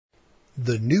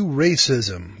The New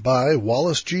Racism by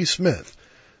Wallace G. Smith.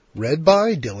 Read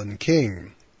by Dylan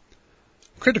King.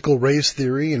 Critical race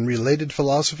theory and related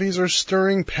philosophies are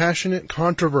stirring passionate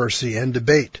controversy and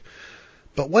debate.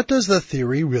 But what does the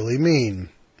theory really mean?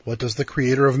 What does the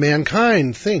creator of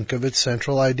mankind think of its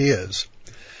central ideas?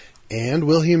 And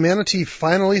will humanity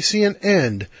finally see an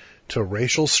end to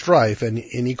racial strife and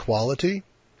inequality?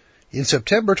 In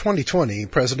September 2020,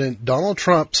 President Donald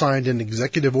Trump signed an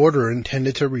executive order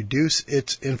intended to reduce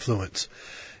its influence.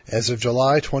 As of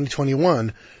July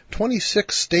 2021,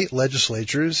 26 state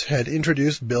legislatures had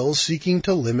introduced bills seeking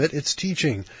to limit its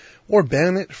teaching or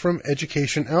ban it from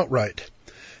education outright.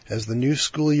 As the new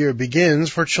school year begins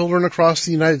for children across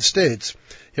the United States,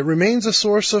 it remains a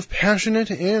source of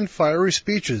passionate and fiery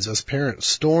speeches as parents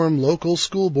storm local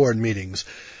school board meetings,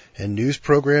 and news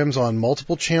programs on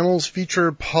multiple channels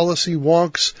feature policy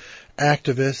wonks,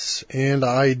 activists, and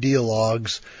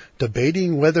ideologues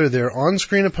debating whether their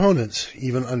on-screen opponents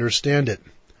even understand it.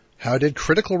 How did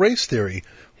critical race theory,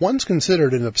 once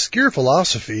considered an obscure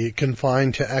philosophy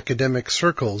confined to academic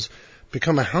circles,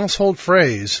 become a household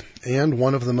phrase and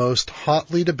one of the most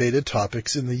hotly debated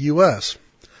topics in the U.S.?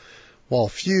 While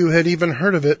few had even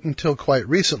heard of it until quite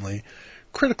recently,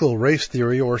 critical race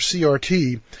theory, or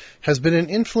CRT, has been an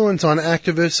influence on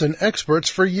activists and experts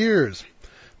for years.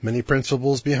 Many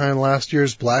principles behind last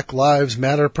year's Black Lives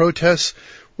Matter protests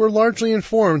were largely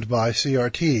informed by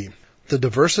CRT. The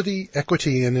diversity,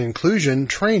 equity, and inclusion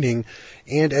training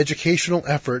and educational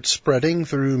efforts spreading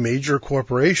through major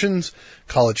corporations,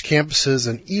 college campuses,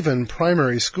 and even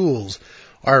primary schools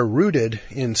are rooted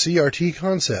in CRT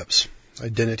concepts.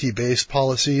 Identity-based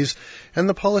policies and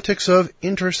the politics of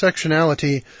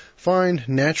intersectionality find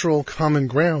natural common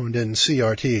ground in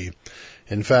CRT.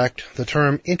 In fact, the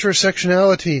term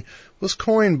intersectionality was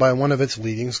coined by one of its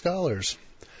leading scholars.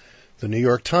 The New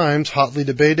York Times hotly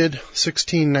debated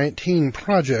 1619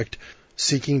 Project,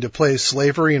 seeking to place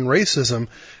slavery and racism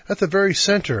at the very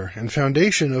center and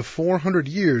foundation of 400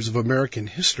 years of American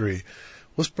history,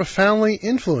 was profoundly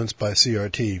influenced by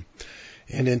CRT.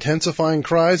 And intensifying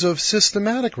cries of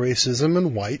systematic racism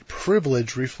and white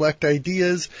privilege reflect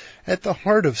ideas at the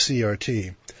heart of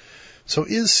CRT. So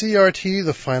is CRT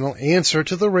the final answer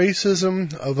to the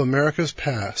racism of America's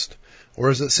past? Or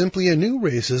is it simply a new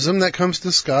racism that comes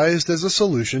disguised as a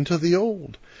solution to the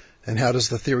old? And how does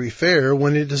the theory fare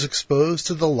when it is exposed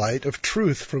to the light of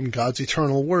truth from God's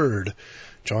eternal word?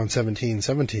 John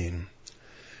 17:17.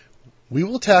 We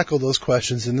will tackle those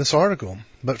questions in this article,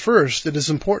 but first it is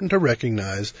important to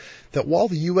recognize that while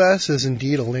the U.S. is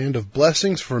indeed a land of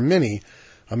blessings for many,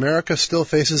 America still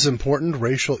faces important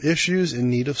racial issues in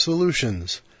need of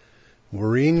solutions.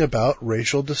 Worrying about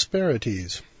racial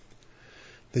disparities.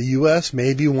 The U.S.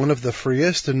 may be one of the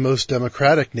freest and most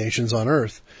democratic nations on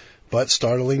earth, but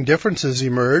startling differences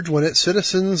emerge when its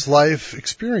citizens' life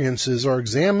experiences are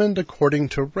examined according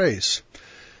to race.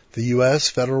 The U.S.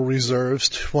 Federal Reserve's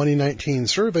 2019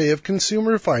 survey of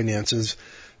consumer finances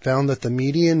found that the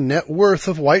median net worth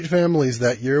of white families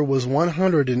that year was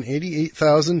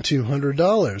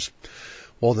 $188,200,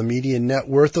 while the median net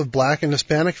worth of black and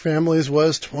Hispanic families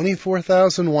was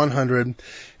 $24,100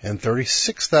 and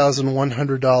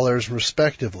 $36,100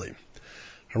 respectively.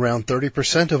 Around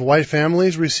 30% of white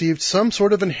families received some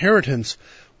sort of inheritance,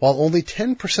 while only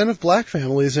 10% of black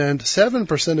families and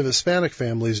 7% of Hispanic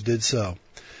families did so.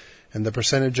 And the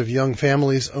percentage of young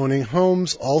families owning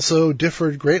homes also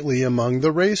differed greatly among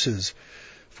the races.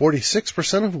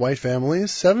 46% of white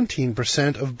families,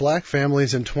 17% of black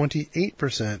families, and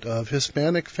 28% of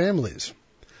Hispanic families.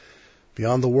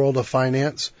 Beyond the world of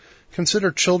finance, consider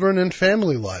children and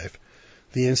family life.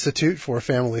 The Institute for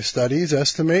Family Studies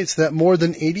estimates that more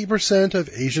than 80% of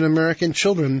Asian American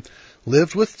children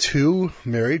lived with two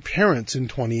married parents in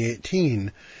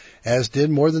 2018, as did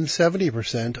more than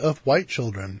 70% of white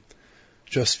children.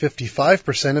 Just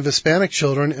 55% of Hispanic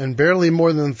children and barely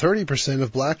more than 30%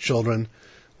 of black children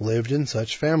lived in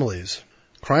such families.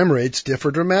 Crime rates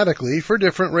differ dramatically for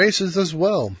different races as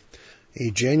well.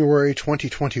 A January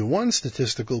 2021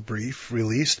 statistical brief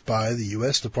released by the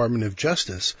U.S. Department of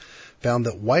Justice found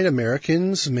that white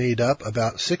Americans made up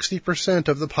about 60%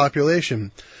 of the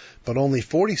population, but only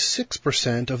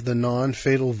 46% of the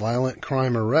non-fatal violent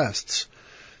crime arrests.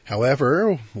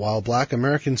 However, while black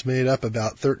Americans made up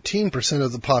about 13%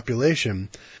 of the population,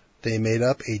 they made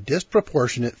up a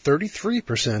disproportionate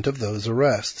 33% of those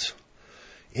arrests.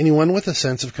 Anyone with a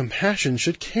sense of compassion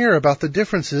should care about the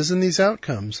differences in these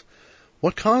outcomes.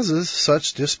 What causes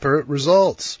such disparate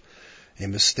results? A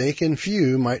mistaken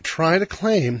few might try to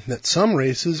claim that some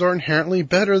races are inherently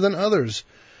better than others.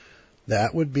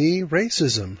 That would be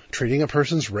racism. Treating a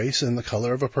person's race and the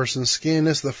color of a person's skin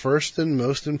as the first and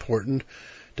most important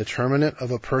determinant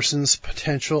of a person's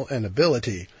potential and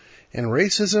ability. And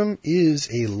racism is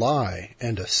a lie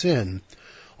and a sin.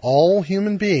 All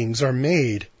human beings are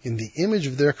made in the image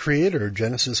of their Creator,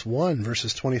 Genesis 1,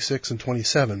 verses 26 and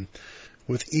 27,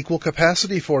 with equal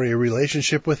capacity for a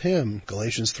relationship with Him,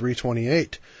 Galatians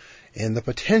 3:28, and the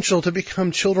potential to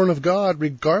become children of God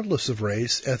regardless of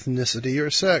race, ethnicity, or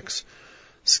sex.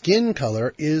 Skin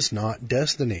color is not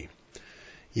destiny.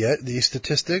 Yet these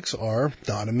statistics are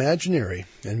not imaginary,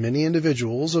 and many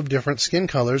individuals of different skin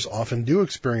colors often do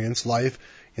experience life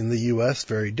in the U.S.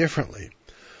 very differently.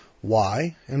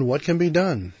 Why and what can be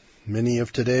done? Many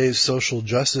of today's social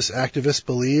justice activists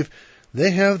believe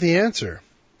they have the answer: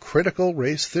 critical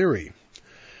race theory.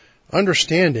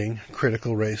 Understanding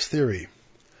critical race theory.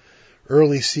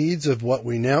 Early seeds of what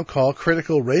we now call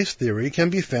critical race theory can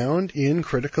be found in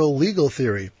critical legal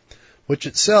theory, which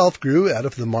itself grew out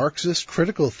of the Marxist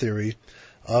critical theory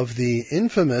of the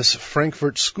infamous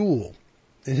Frankfurt School.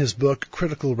 In his book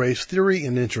Critical Race Theory: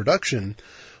 An Introduction,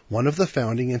 one of the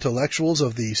founding intellectuals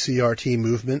of the CRT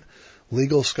movement,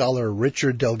 legal scholar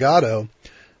Richard Delgado,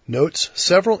 notes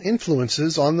several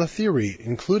influences on the theory,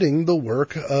 including the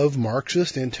work of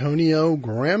Marxist Antonio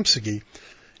Gramsci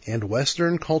and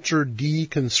Western culture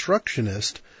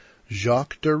deconstructionist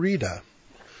Jacques Derrida.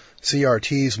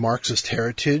 CRT's Marxist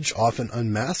heritage often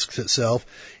unmasks itself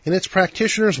in its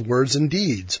practitioners' words and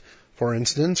deeds. For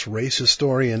instance, race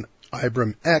historian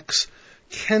Ibram X.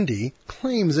 Kendi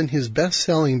claims in his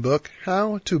best-selling book,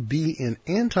 How to Be an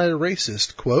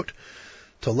Anti-Racist, quote,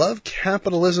 "To love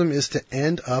capitalism is to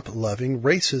end up loving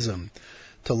racism.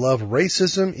 To love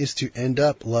racism is to end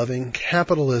up loving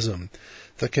capitalism.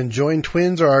 The conjoined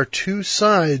twins are two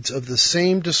sides of the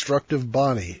same destructive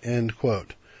body," end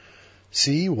quote.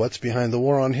 See What's Behind the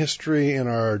War on History in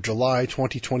our July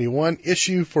 2021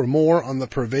 issue for more on the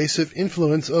pervasive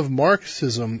influence of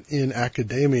Marxism in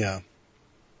academia.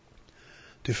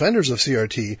 Defenders of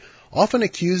CRT often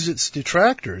accuse its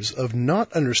detractors of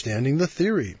not understanding the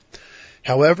theory.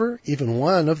 However, even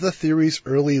one of the theory's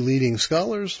early leading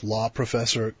scholars, law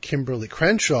professor Kimberly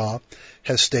Crenshaw,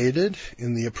 has stated,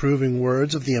 in the approving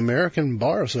words of the American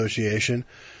Bar Association,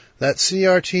 that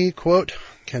CRT, quote,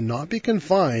 "cannot be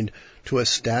confined to a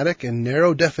static and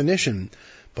narrow definition,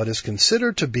 but is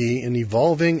considered to be an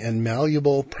evolving and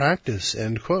malleable practice,"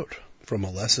 end quote. From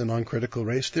a lesson on critical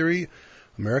race theory,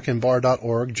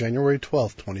 AmericanBar.org, January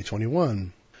 12,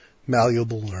 2021.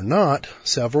 Malleable or not,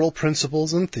 several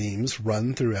principles and themes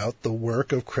run throughout the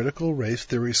work of critical race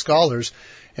theory scholars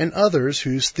and others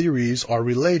whose theories are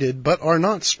related but are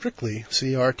not strictly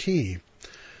CRT.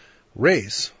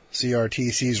 Race.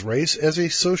 CRT sees race as a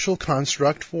social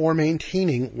construct for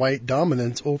maintaining white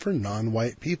dominance over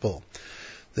non-white people.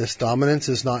 This dominance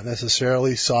is not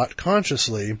necessarily sought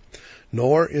consciously,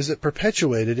 nor is it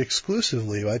perpetuated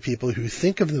exclusively by people who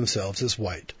think of themselves as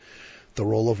white. The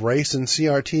role of race in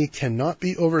CRT cannot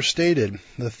be overstated.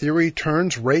 The theory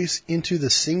turns race into the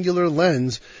singular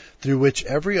lens through which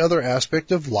every other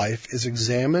aspect of life is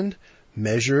examined,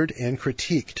 measured, and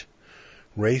critiqued.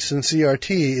 Race in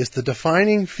CRT is the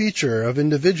defining feature of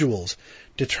individuals,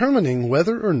 determining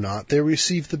whether or not they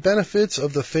receive the benefits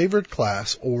of the favored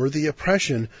class or the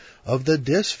oppression of the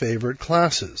disfavored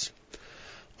classes.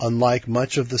 Unlike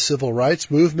much of the civil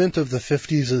rights movement of the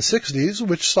 50s and 60s,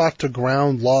 which sought to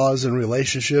ground laws and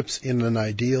relationships in an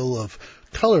ideal of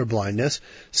colorblindness,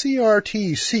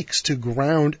 CRT seeks to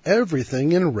ground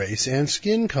everything in race and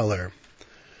skin color.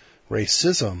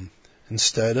 Racism.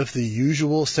 Instead of the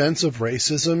usual sense of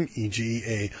racism, e.g.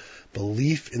 a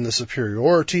belief in the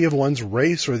superiority of one's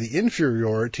race or the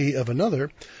inferiority of another,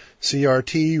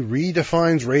 CRT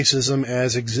redefines racism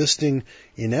as existing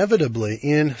inevitably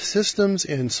in systems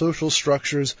and social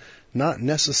structures, not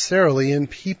necessarily in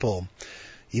people.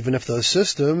 Even if those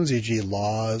systems, e.g.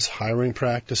 laws, hiring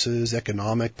practices,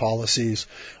 economic policies,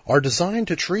 are designed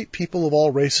to treat people of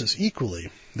all races equally,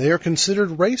 they are considered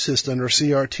racist under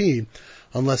CRT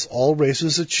unless all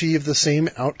races achieve the same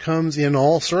outcomes in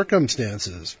all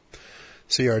circumstances.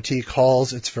 CRT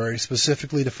calls its very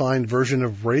specifically defined version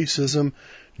of racism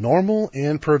normal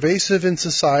and pervasive in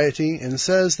society and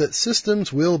says that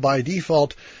systems will by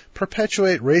default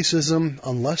perpetuate racism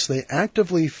unless they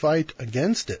actively fight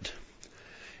against it.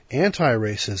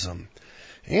 Anti-racism.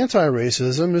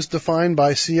 Anti-racism is defined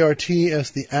by CRT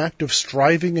as the act of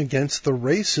striving against the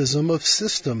racism of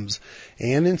systems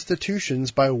and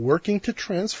institutions by working to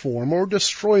transform or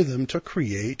destroy them to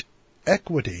create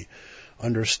equity,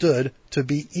 understood to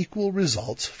be equal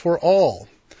results for all.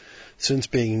 Since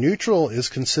being neutral is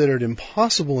considered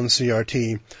impossible in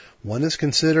CRT, one is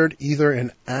considered either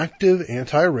an active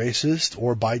anti-racist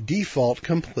or by default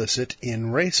complicit in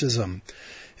racism.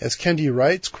 As Kendi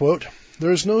writes, quote,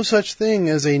 "There is no such thing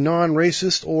as a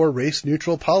non-racist or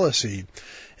race-neutral policy.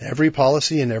 Every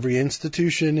policy in every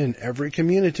institution, in every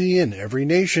community, in every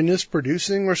nation is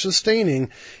producing or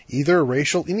sustaining either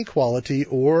racial inequality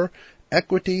or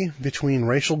equity between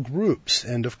racial groups."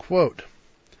 End of quote.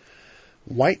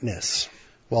 Whiteness.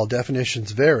 While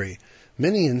definitions vary,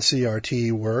 many in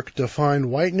CRT work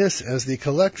define whiteness as the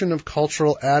collection of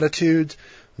cultural attitudes,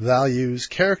 values,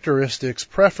 characteristics,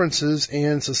 preferences,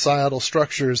 and societal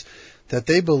structures that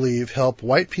they believe help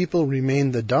white people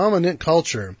remain the dominant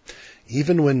culture,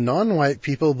 even when non-white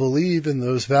people believe in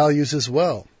those values as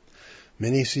well.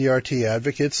 Many CRT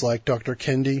advocates, like Dr.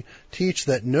 Kendi, teach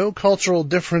that no cultural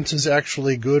difference is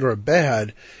actually good or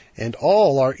bad, and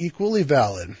all are equally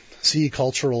valid. See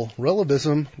Cultural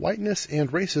Relativism, Whiteness,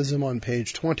 and Racism on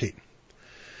page 20.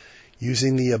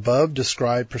 Using the above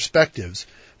described perspectives,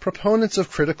 proponents of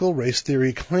critical race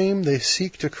theory claim they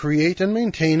seek to create and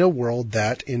maintain a world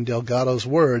that, in Delgado's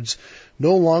words,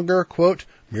 no longer, quote,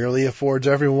 merely affords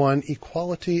everyone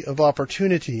equality of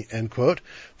opportunity, end quote,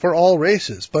 for all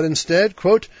races, but instead,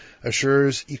 quote,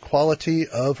 assures equality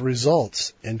of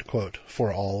results, end quote,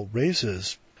 for all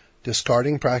races.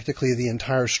 Discarding practically the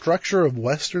entire structure of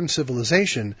Western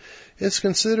civilization is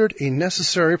considered a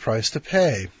necessary price to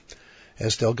pay.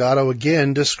 As Delgado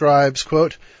again describes,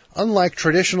 quote, unlike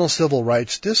traditional civil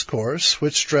rights discourse,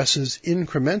 which stresses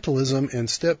incrementalism and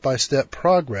step-by-step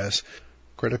progress,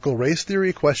 critical race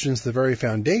theory questions the very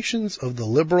foundations of the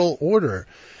liberal order,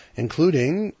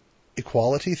 including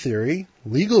equality theory,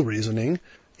 legal reasoning,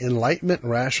 Enlightenment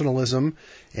rationalism,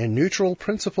 and neutral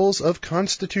principles of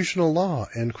constitutional law,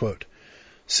 end quote.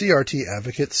 CRT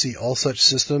advocates see all such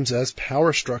systems as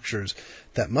power structures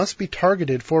that must be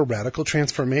targeted for radical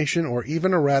transformation or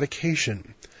even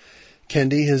eradication.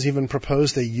 Kendi has even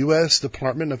proposed a U.S.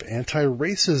 Department of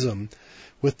Anti-Racism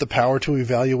with the power to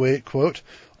evaluate, quote,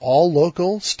 all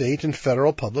local, state, and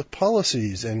federal public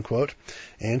policies, end quote,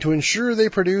 and to ensure they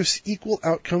produce equal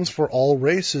outcomes for all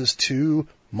races, to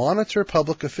monitor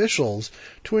public officials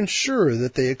to ensure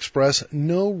that they express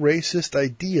no racist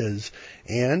ideas,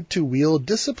 and to wield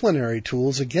disciplinary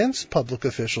tools against public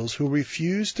officials who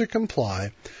refuse to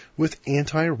comply with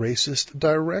anti-racist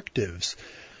directives.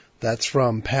 That's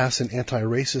from Pass an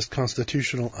Anti-Racist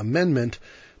Constitutional Amendment,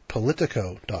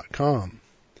 Politico.com.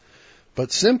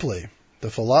 But simply, the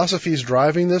philosophies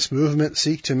driving this movement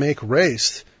seek to make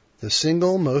race the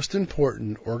single most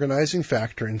important organizing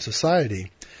factor in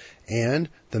society, and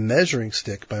the measuring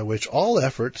stick by which all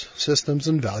efforts, systems,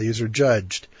 and values are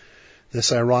judged.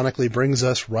 This ironically brings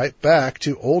us right back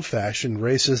to old-fashioned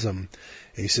racism,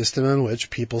 a system in which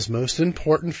people's most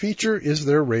important feature is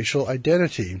their racial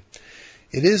identity.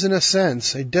 It is, in a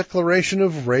sense, a declaration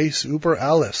of res über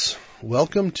alles.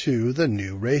 Welcome to the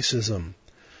new racism.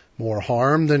 More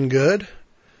harm than good?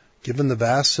 Given the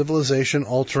vast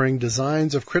civilization-altering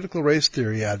designs of critical race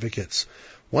theory advocates,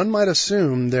 one might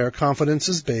assume their confidence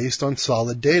is based on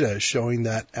solid data showing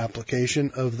that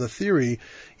application of the theory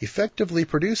effectively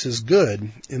produces good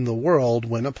in the world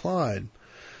when applied.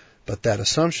 But that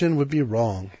assumption would be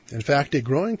wrong. In fact, a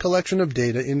growing collection of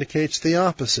data indicates the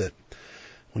opposite.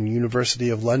 When University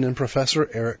of London professor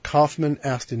Eric Kaufman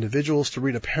asked individuals to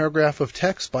read a paragraph of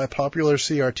text by popular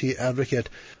CRT advocate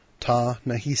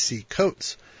Ta-Nehisi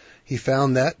Coates, he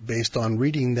found that, based on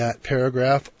reading that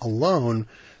paragraph alone,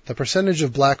 the percentage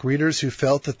of black readers who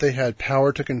felt that they had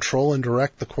power to control and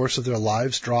direct the course of their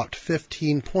lives dropped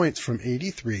 15 points from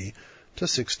 83 to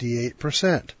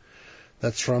 68%.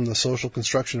 That's from The Social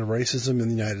Construction of Racism in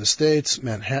the United States,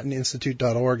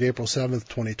 ManhattanInstitute.org, April 7,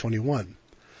 2021.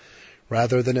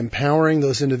 Rather than empowering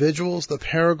those individuals, the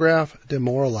paragraph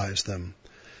demoralized them.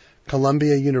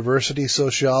 Columbia University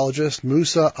sociologist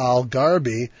Musa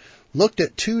al-Gharbi looked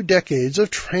at 2 decades of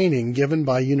training given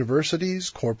by universities,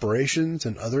 corporations,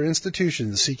 and other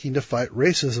institutions seeking to fight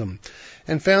racism,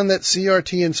 and found that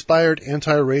CRT-inspired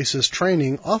anti-racist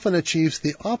training often achieves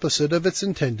the opposite of its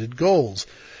intended goals,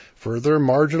 further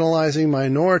marginalizing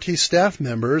minority staff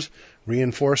members,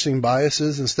 reinforcing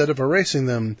biases instead of erasing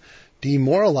them,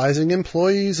 demoralizing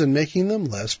employees, and making them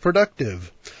less productive.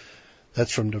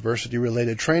 That's from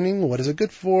Diversity-Related Training, What Is It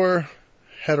Good For?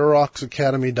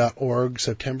 heteroxacademy.org,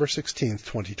 September 16,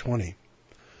 2020.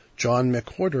 John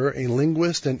McWhorter, a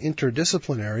linguist and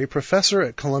interdisciplinary professor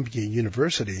at Columbia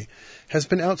University, has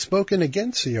been outspoken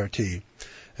against CRT.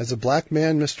 As a black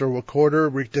man, Mr.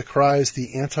 McWhorter decries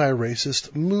the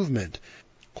anti-racist movement.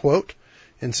 Quote,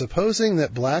 In supposing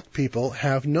that black people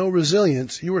have no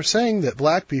resilience, you are saying that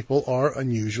black people are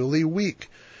unusually weak.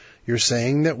 You're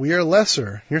saying that we are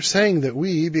lesser. You're saying that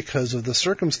we, because of the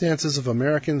circumstances of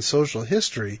American social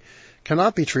history,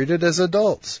 cannot be treated as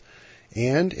adults.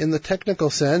 And, in the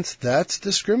technical sense, that's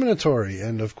discriminatory.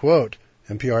 End of quote.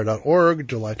 NPR.org,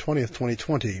 July 20th,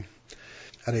 2020.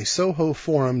 At a Soho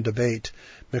Forum debate,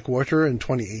 McWhorter in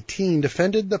 2018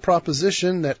 defended the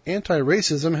proposition that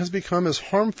anti-racism has become as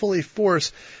harmful a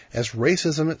force as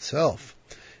racism itself.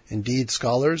 Indeed,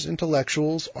 scholars,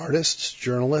 intellectuals, artists,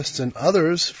 journalists, and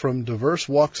others from diverse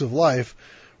walks of life,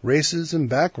 races, and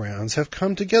backgrounds have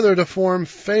come together to form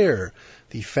FAIR,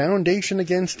 the Foundation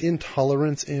Against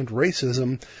Intolerance and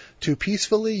Racism, to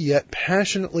peacefully yet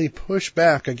passionately push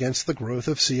back against the growth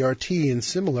of CRT and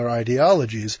similar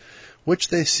ideologies, which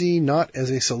they see not as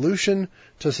a solution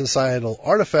to societal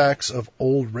artifacts of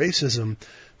old racism,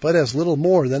 but as little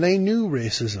more than a new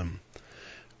racism.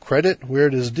 Credit where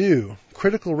it is due.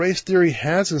 Critical race theory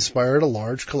has inspired a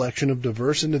large collection of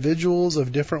diverse individuals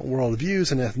of different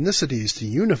worldviews and ethnicities to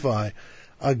unify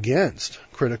against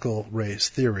critical race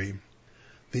theory,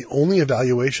 the only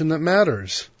evaluation that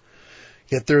matters.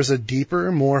 Yet there is a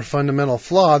deeper, more fundamental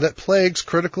flaw that plagues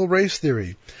critical race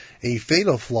theory, a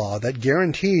fatal flaw that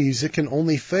guarantees it can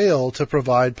only fail to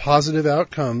provide positive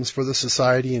outcomes for the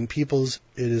society and peoples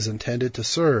it is intended to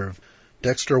serve.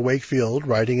 Dexter Wakefield,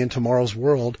 writing in Tomorrow's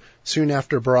World soon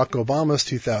after Barack Obama's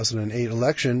 2008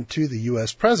 election to the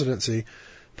U.S. presidency,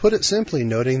 put it simply,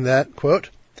 noting that,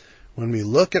 quote, "When we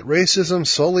look at racism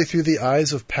solely through the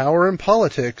eyes of power and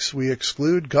politics, we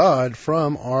exclude God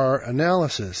from our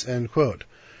analysis," end quote.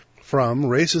 From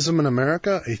Racism in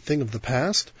America, A Thing of the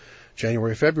Past,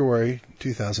 January-February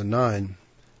 2009.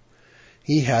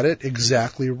 He had it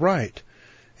exactly right.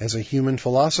 As a human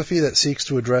philosophy that seeks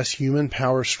to address human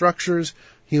power structures,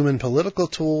 human political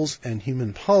tools, and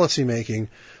human policymaking,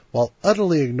 while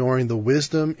utterly ignoring the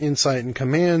wisdom, insight, and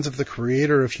commands of the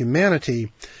Creator of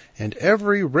humanity and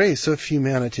every race of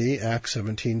humanity, Acts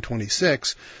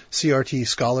 17:26, CRT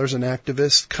scholars and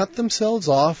activists cut themselves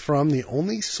off from the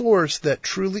only source that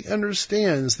truly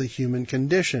understands the human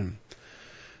condition.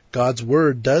 God's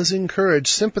Word does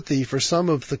encourage sympathy for some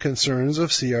of the concerns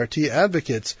of CRT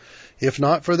advocates, if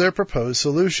not for their proposed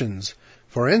solutions.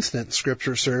 For instance,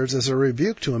 Scripture serves as a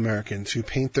rebuke to Americans who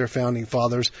paint their founding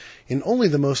fathers in only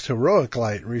the most heroic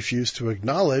light and refuse to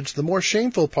acknowledge the more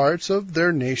shameful parts of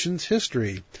their nation's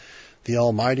history. The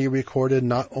Almighty recorded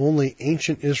not only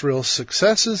ancient Israel's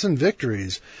successes and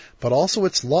victories, but also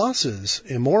its losses,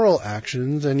 immoral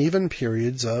actions, and even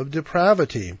periods of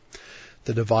depravity.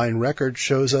 The divine record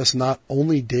shows us not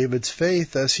only David's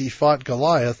faith as he fought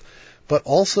Goliath, but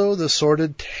also the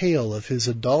sordid tale of his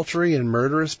adultery and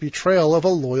murderous betrayal of a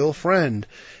loyal friend,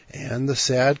 and the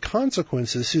sad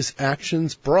consequences his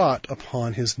actions brought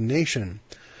upon his nation.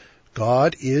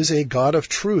 God is a God of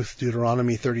truth,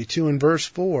 Deuteronomy 32 and verse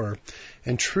 4,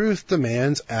 and truth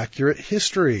demands accurate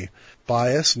history,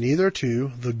 biased neither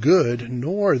to the good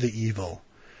nor the evil.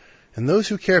 And those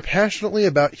who care passionately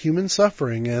about human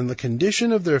suffering and the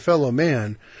condition of their fellow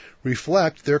man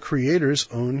reflect their Creator's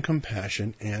own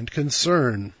compassion and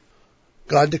concern.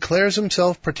 God declares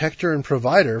himself protector and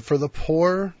provider for the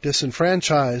poor,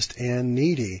 disenfranchised, and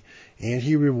needy, and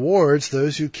he rewards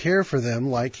those who care for them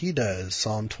like he does.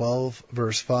 Psalm 12,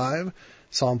 verse 5,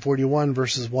 Psalm 41,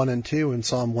 verses 1 and 2, and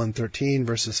Psalm 113,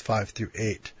 verses 5 through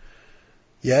 8.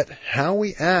 Yet, how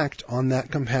we act on that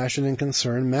compassion and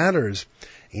concern matters.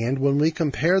 And when we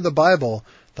compare the Bible,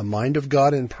 the mind of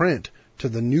God in print, to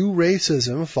the new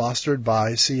racism fostered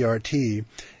by CRT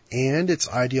and its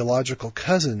ideological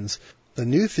cousins, the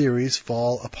new theories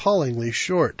fall appallingly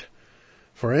short.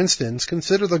 For instance,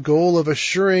 consider the goal of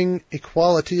assuring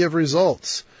equality of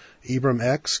results. Ibram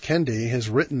X. Kendi has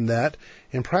written that,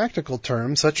 in practical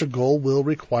terms, such a goal will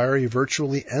require a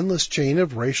virtually endless chain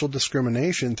of racial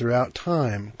discrimination throughout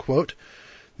time. Quote,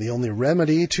 "The only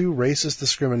remedy to racist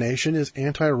discrimination is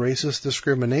anti-racist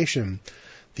discrimination.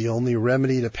 The only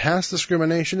remedy to past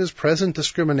discrimination is present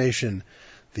discrimination.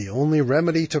 The only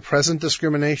remedy to present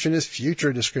discrimination is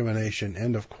future discrimination."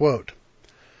 End of quote.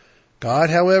 God,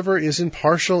 however, is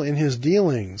impartial in his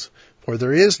dealings, for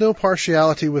there is no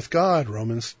partiality with God,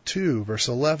 Romans 2, verse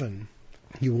 11.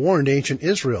 He warned ancient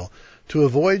Israel to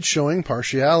avoid showing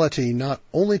partiality not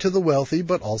only to the wealthy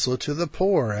but also to the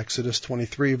poor, Exodus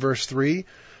 23, verse 3,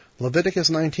 Leviticus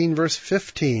 19, verse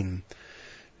 15.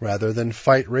 Rather than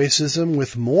fight racism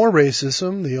with more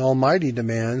racism, the Almighty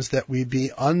demands that we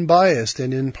be unbiased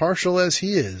and impartial as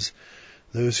he is.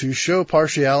 Those who show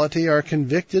partiality are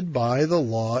convicted by the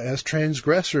law as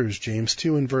transgressors, James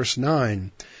 2 and verse 9.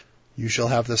 You shall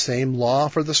have the same law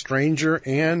for the stranger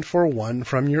and for one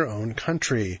from your own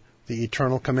country, the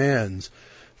eternal commands.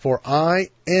 For I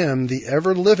am the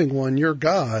ever-living one, your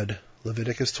God.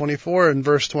 Leviticus 24 and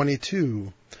verse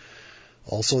 22.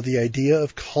 Also, the idea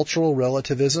of cultural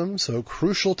relativism, so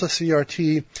crucial to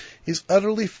CRT, is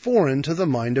utterly foreign to the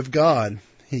mind of God.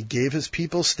 He gave his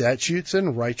people statutes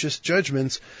and righteous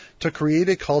judgments to create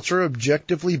a culture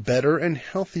objectively better and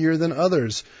healthier than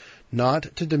others,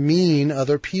 not to demean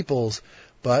other peoples,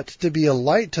 but to be a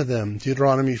light to them.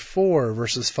 Deuteronomy 4,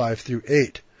 verses 5 through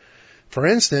 8. For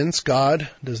instance, God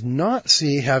does not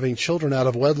see having children out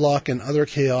of wedlock and other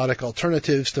chaotic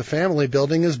alternatives to family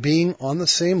building as being on the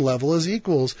same level as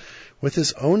equals with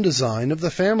his own design of the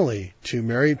family, two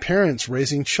married parents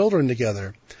raising children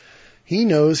together. He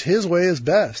knows his way is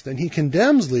best, and he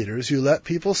condemns leaders who let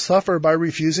people suffer by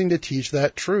refusing to teach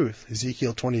that truth.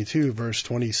 Ezekiel 22, verse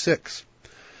 26.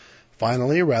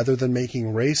 Finally, rather than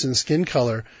making race and skin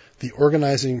color the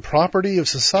organizing property of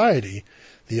society,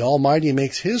 the Almighty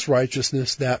makes his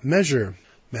righteousness that measure,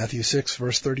 Matthew 6,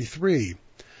 verse 33,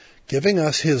 giving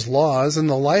us his laws and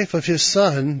the life of his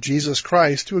Son, Jesus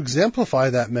Christ, to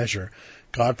exemplify that measure.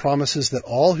 God promises that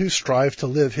all who strive to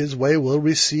live his way will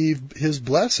receive his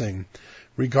blessing,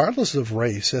 regardless of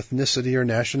race, ethnicity, or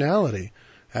nationality.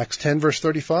 Acts 10, verse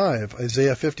 35,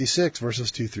 Isaiah 56,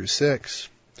 verses 2 through 6.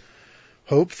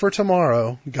 Hope for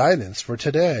tomorrow, guidance for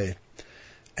today.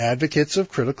 Advocates of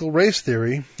critical race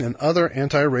theory and other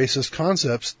anti-racist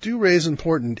concepts do raise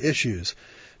important issues.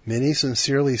 Many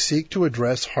sincerely seek to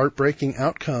address heartbreaking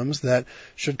outcomes that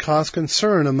should cause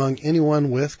concern among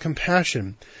anyone with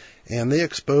compassion, and they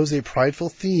expose a prideful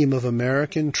theme of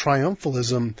American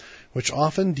triumphalism, which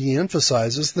often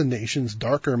de-emphasizes the nation's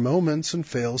darker moments and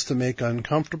fails to make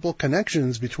uncomfortable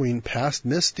connections between past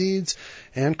misdeeds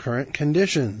and current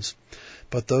conditions.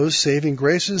 But those saving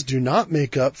graces do not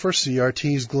make up for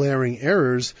CRT's glaring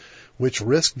errors, which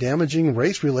risk damaging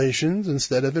race relations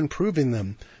instead of improving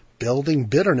them, building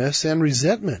bitterness and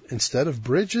resentment instead of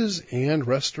bridges and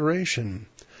restoration.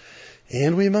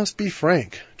 And we must be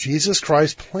frank. Jesus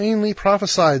Christ plainly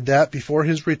prophesied that before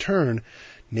his return,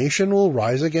 nation will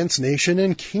rise against nation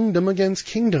and kingdom against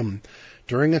kingdom,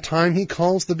 during a time he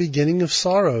calls the beginning of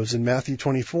sorrows in Matthew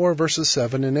 24, verses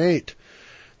 7 and 8.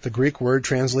 The Greek word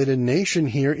translated nation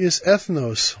here is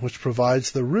ethnos, which provides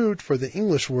the root for the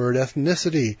English word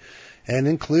ethnicity, and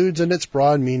includes in its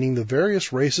broad meaning the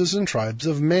various races and tribes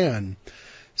of man.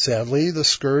 Sadly, the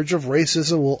scourge of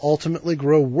racism will ultimately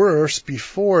grow worse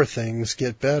before things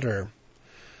get better.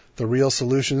 The real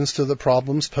solutions to the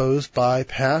problems posed by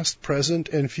past, present,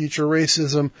 and future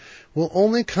racism will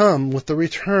only come with the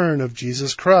return of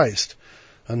Jesus Christ.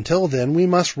 Until then, we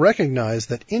must recognize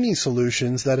that any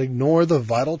solutions that ignore the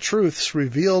vital truths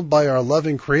revealed by our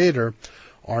loving Creator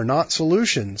are not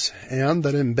solutions, and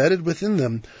that embedded within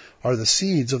them are the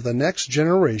seeds of the next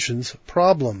generation's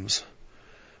problems.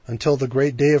 Until the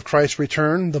great day of Christ's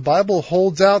return, the Bible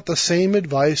holds out the same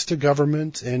advice to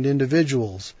government and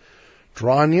individuals.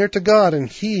 Draw near to God, and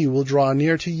he will draw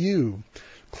near to you.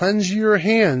 Cleanse your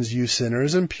hands, you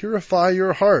sinners, and purify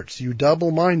your hearts, you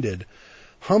double-minded.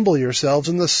 Humble yourselves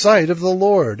in the sight of the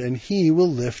Lord, and he will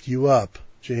lift you up.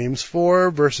 James 4,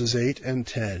 verses 8 and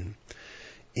 10.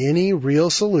 Any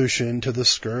real solution to the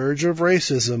scourge of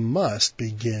racism must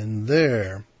begin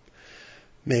there.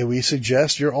 May we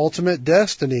suggest your ultimate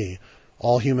destiny.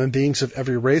 All human beings of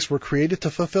every race were created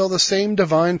to fulfill the same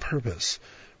divine purpose.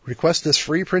 Request this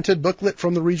free printed booklet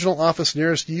from the regional office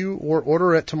nearest you or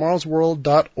order at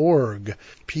tomorrowsworld.org.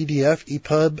 PDF,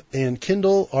 EPUB, and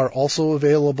Kindle are also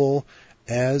available,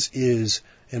 as is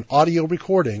an audio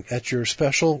recording at your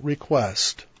special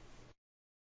request.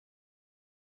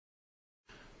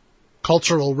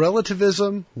 Cultural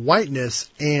relativism, whiteness,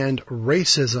 and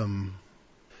racism.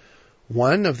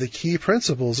 One of the key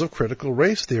principles of critical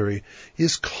race theory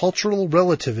is cultural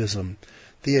relativism,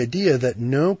 the idea that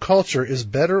no culture is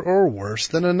better or worse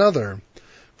than another.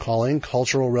 Calling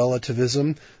cultural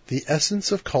relativism the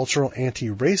essence of cultural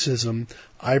anti-racism,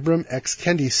 Ibram X.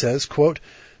 Kendi says, quote,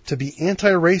 "To be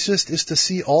anti-racist is to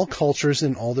see all cultures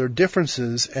in all their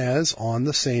differences as on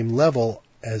the same level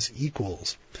as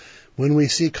equals. When we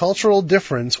see cultural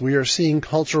difference, we are seeing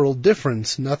cultural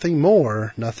difference, nothing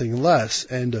more, nothing less."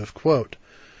 End of quote.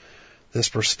 This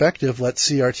perspective lets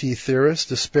CRT theorists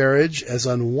disparage as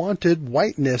unwanted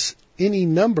whiteness any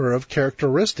number of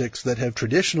characteristics that have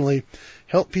traditionally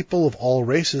helped people of all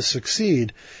races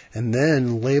succeed, and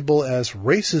then label as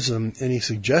racism any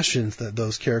suggestions that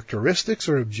those characteristics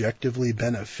are objectively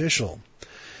beneficial.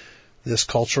 This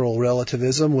cultural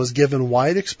relativism was given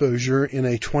wide exposure in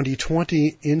a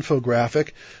 2020 infographic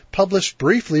published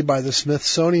briefly by the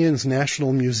Smithsonian's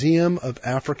National Museum of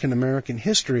African American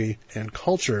History and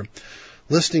Culture,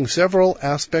 listing several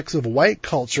aspects of white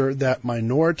culture that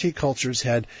minority cultures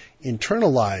had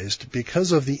internalized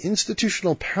because of the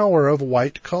institutional power of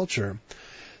white culture.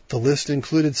 The list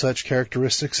included such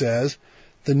characteristics as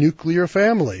the nuclear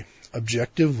family,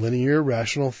 objective, linear,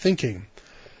 rational thinking,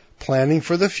 planning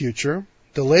for the future,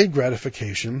 delayed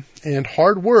gratification, and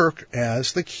hard work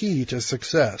as the key to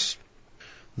success,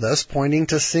 thus pointing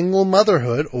to single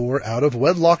motherhood or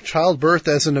out-of-wedlock childbirth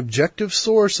as an objective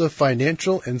source of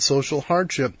financial and social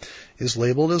hardship is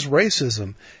labeled as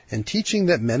racism, and teaching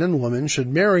that men and women should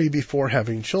marry before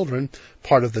having children,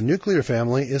 part of the nuclear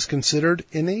family, is considered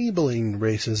enabling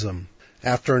racism.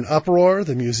 After an uproar,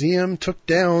 the museum took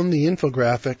down the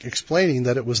infographic explaining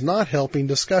that it was not helping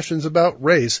discussions about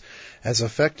race as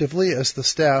effectively as the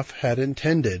staff had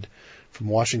intended. From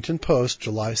Washington Post,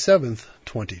 July 7,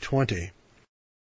 2020.